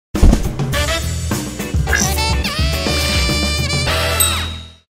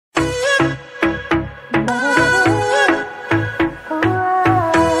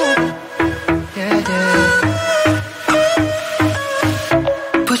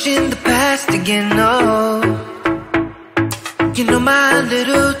pushing the past again, no. You know my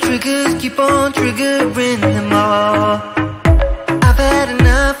little triggers keep on triggering them all. I've had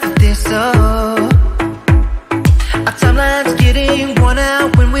enough of this, oh. Our timeline's getting worn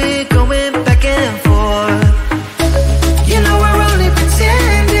out when we're going back and forth. You know we're only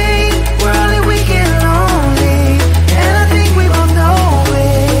pretending, we're only weak and lonely, and I think we both know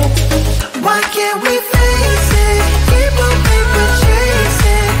it. Why can't we face it? Keep on paper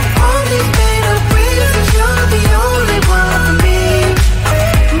chasing all these made up reasons. You're the only one for me.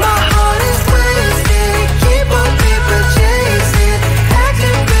 My heart is wasted. Keep on paper chasing,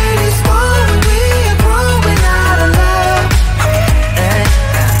 acting pretty small when we are growing out of love.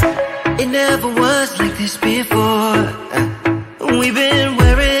 It never was like this before. We've been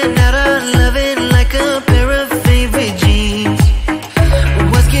wearing out our loving like a pair of favorite jeans.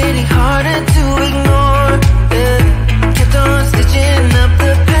 What's getting harder to ignore? Kept on stitching up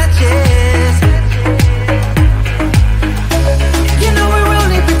the patches. You know we're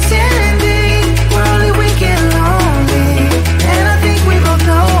only pretending, we're only weak and lonely, and I think we both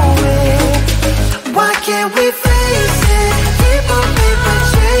know it. Why can't we face it? Keep on paper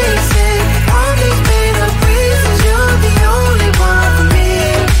chasing all these made up reasons. You're the only one for me.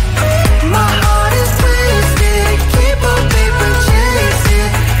 My heart is wasted. Keep on paper chasing,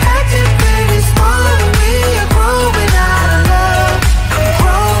 acting pretty small when we are growing out of love.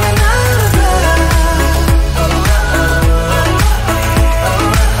 Growing out of love.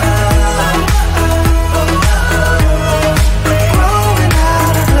 Growing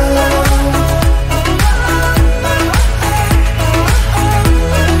out of love.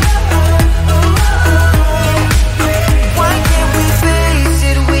 Why can't we face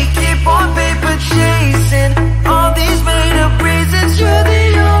it? We keep on paper chasing all these made up reasons. You're the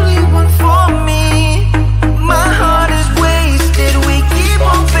only one for me. My heart is wasted. We keep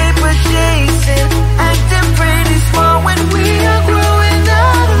on paper chasing, acting pretty small when we are growing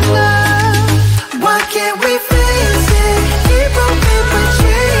out of love. Why can't we face it? Keep on paper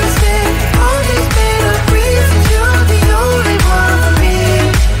chasing all these made up reasons. You're the only one for me.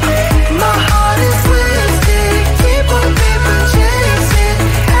 My heart is wasted. Keep on paper chasing,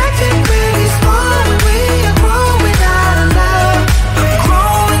 acting pretty small when we are growing out of love.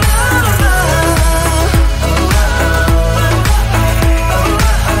 Growing out of love.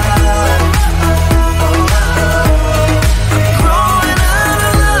 Growing out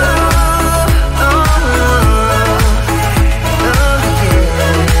of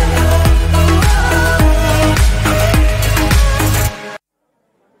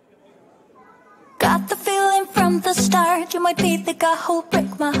Got the feeling from the start, you might be the guy who'll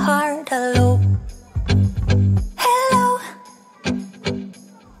break my heart. Hello, hello.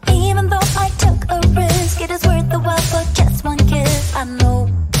 Even though I took a risk, it is worth the while for just one kiss. I know,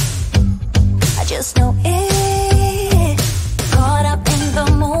 I just know it. Caught up in the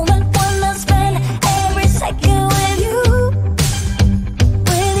moment, wanna spend every second with you,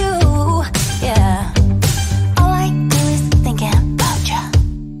 yeah. All I do is thinking about you.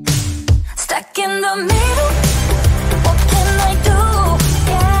 Stuck in the middle, what can I do?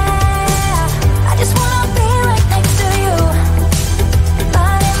 Yeah, I just wanna be right next to you.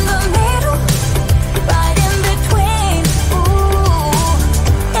 Right in the middle, right in between. Ooh,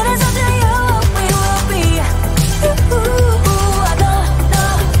 it is up to you what we will be. Ooh, I don't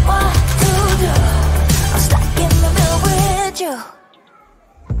know what to do. I'm stuck in the middle with you.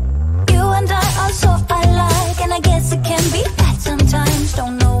 You and I are so alike, and I guess it can be bad sometimes.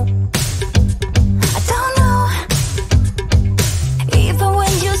 Don't know, I don't know. Even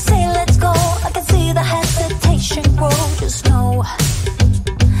when you say let's go, I can see the hesitation grow. Just know,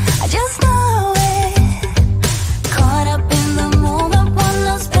 I just know it. Caught up in the moment,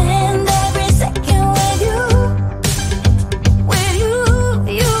 wanna spend every second with you,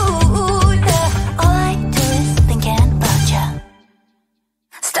 yeah. All I do is thinking about you.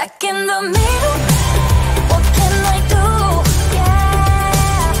 Stuck in the middle, what can I do? Yeah,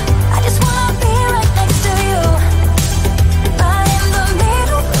 I just wanna be right next to you. Right in the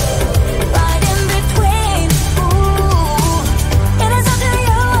middle, right in between. Ooh, it is up to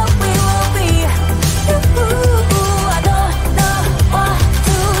you what we will be. Ooh, I don't know what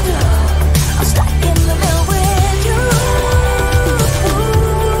to do. I'm stuck in the middle with you.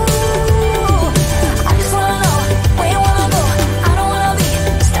 I just wanna know where you wanna go. I don't wanna be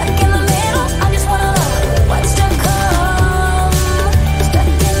stuck in the middle. I just wanna know what's to come. Stuck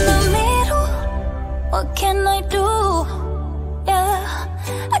in the middle, what can I do? Yeah,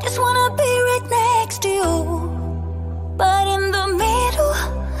 I just wanna be right next to you, but in the middle,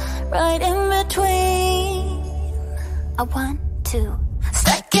 right in between. I want to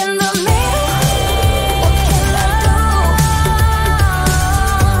stuck in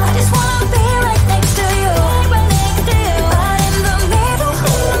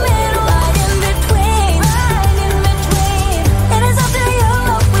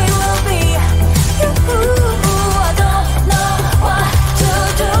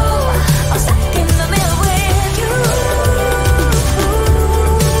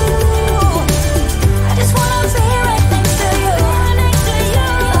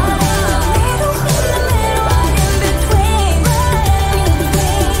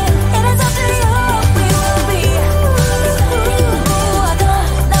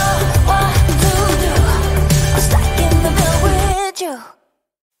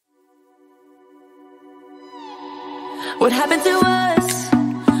What happened to us?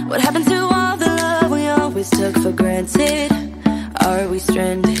 What happened to all the love we always took for granted? Are we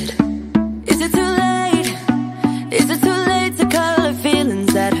stranded? Is it too late? Is it too late to color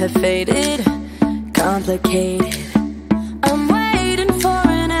feelings that have faded? Complicated. I'm waiting for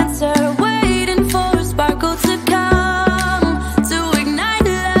an answer, waiting for a sparkle to come to ignite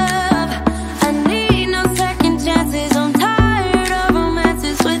love. I need no second chances. I'm tired of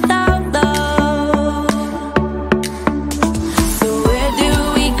romances without love. So where do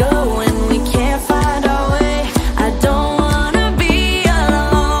we go when we can't find our way? I don't wanna be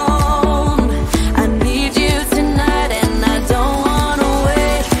alone. I need you tonight and I don't wanna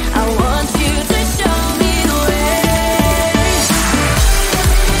wait. I want you to show me the way.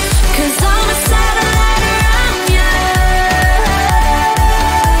 'Cause I'm a satellite around you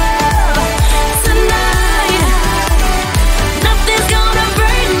tonight. Nothing's gonna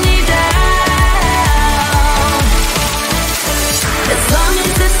bring me down. As long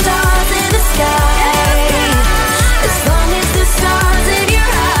as the stars in the sky, as long as the stars in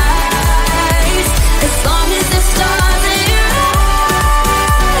your eyes, as long as the stars in your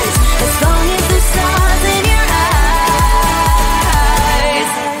eyes, as long as the stars in your eyes.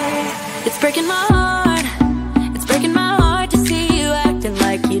 It's breaking my heart, it's breaking my heart to see you acting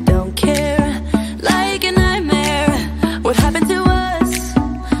like you don't care, like a nightmare. What happened to us?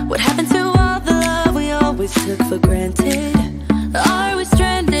 What happened to all the love we always took for granted? Are we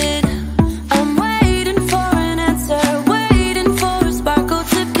stranded? I'm waiting for an answer, waiting for a sparkle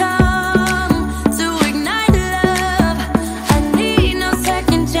to come to ignite love. I need no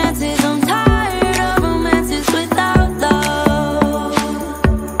second chances. I'm tired of romances without love.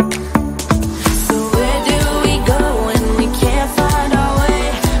 So where do we go when we can't find our way?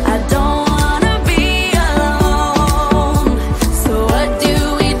 I don't wanna be alone. So what do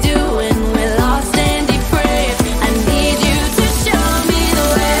we do when we're lost and depraved? I need you to show me the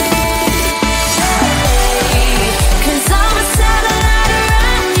way. 'Cause I'm a satellite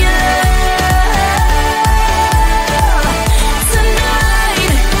around you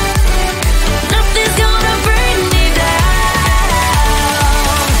tonight. Nothing's gonna bring me down.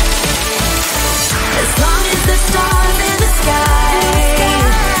 As long as the stars in the sky,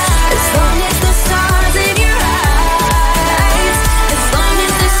 as long as the stars in your eyes, as long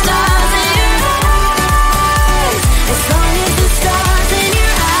as the stars in your eyes, as long as the stars in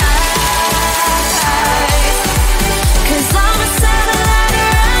your eyes. 'Cause I'm a satellite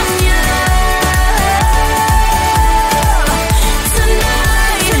around you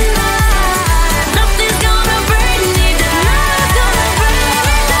tonight. Nothing's gonna bring me down.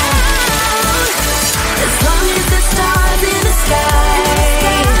 As long as the stars in the sky,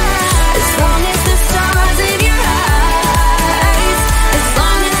 as long as the stars in your eyes, as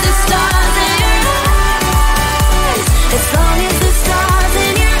long as the stars in your eyes, as long as the stars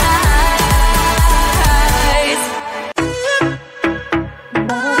in your eyes.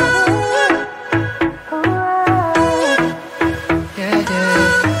 Yeah, yeah.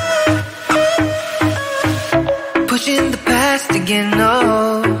 Pushing the past again, no.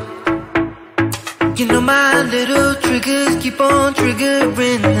 You know my little triggers keep on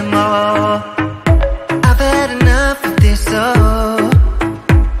triggering them all. I've had enough of this, oh.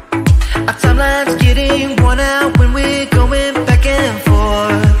 Our timeline's getting worn out when we're going back and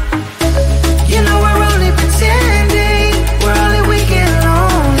forth. You know we're only pretending, we're only weak and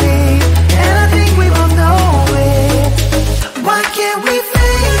lonely, and I think we both know it. Why can't we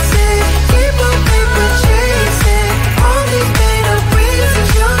face it? Keep on paper chasing all these made up reasons.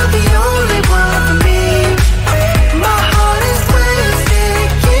 You're the only one for me. My heart is wasted.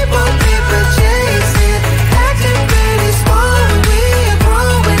 Keep on paper chasing, acting pretty small when we are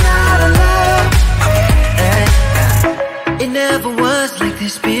growing out of love. It never was like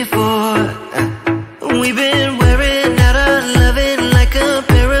this before. We've been wearing out our loving like a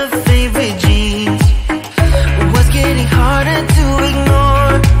pair of favorite jeans. What's getting harder to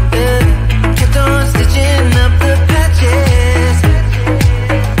ignore? Kept on stitching up the patches.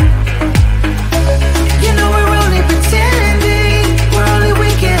 You know we're only pretending, we're only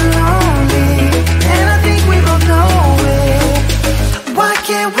weak and lonely, and I think we both know it. Why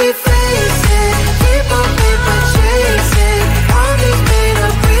can't we face it? Keep on paper chasing all these made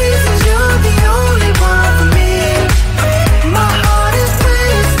up reasons. You're the only one for me. My heart is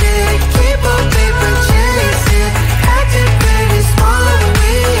wasted. Keep on paper chasing, acting pretty small when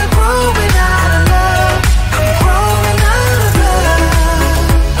we are growing out of love. Growing out of love.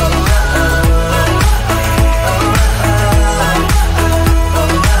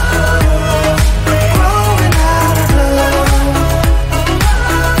 Growing out of love.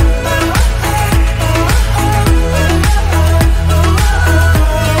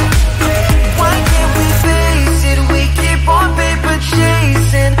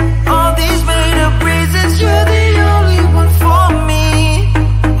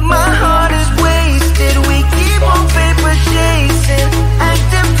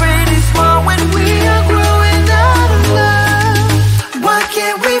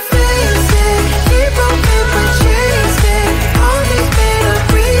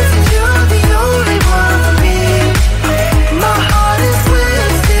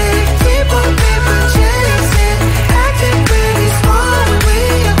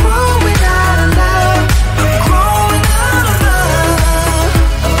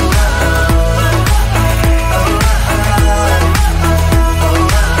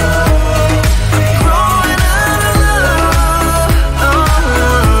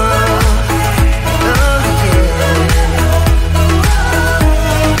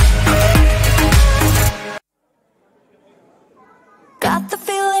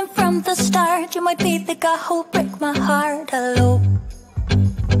 smart, you might be the guy who'll break my heart. Hello.